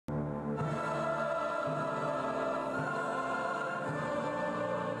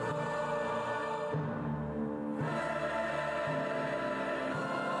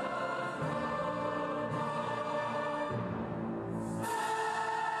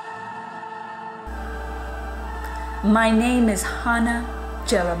My name is Hannah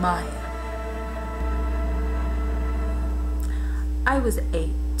Jeremiah. I was 8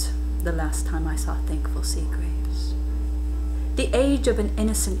 the last time I saw Thankful Seagraves. The age of an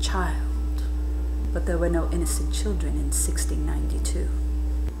innocent child, but there were no innocent children in 1692.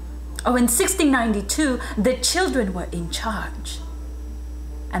 Oh, in 1692, the children were in charge,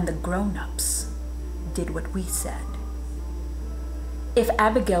 and the grown-ups did what we said. If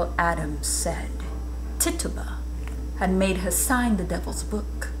Abigail Adams said Tituba had made her sign the devil's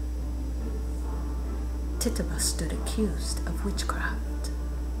book, Tituba stood accused of witchcraft.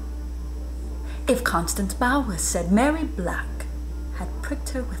 If Constance Bowers said Mary Black had pricked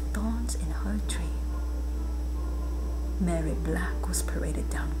her with thorns in her dream, Mary Black was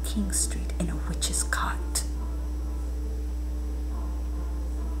paraded down King Street in a witch's cart.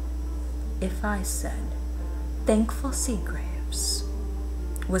 If I said Thankful Seagraves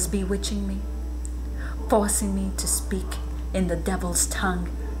was bewitching me, forcing me to speak in the devil's tongue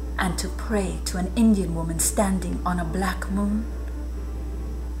and to pray to an Indian woman standing on a black moon,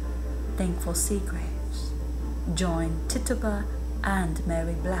 Thankful Seagraves joined Tituba and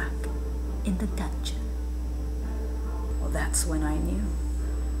Mary Black in the dungeon. Well, that's when I knew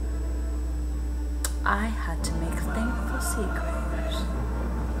I had to make Thankful Seagraves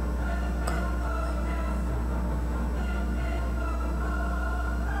go away.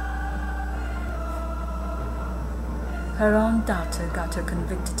 Her own daughter got her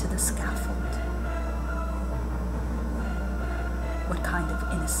convicted to the scaffold. What kind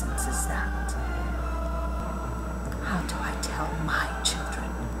of innocence is that? How do I tell my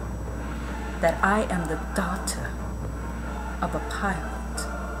children that I am the daughter of a pirate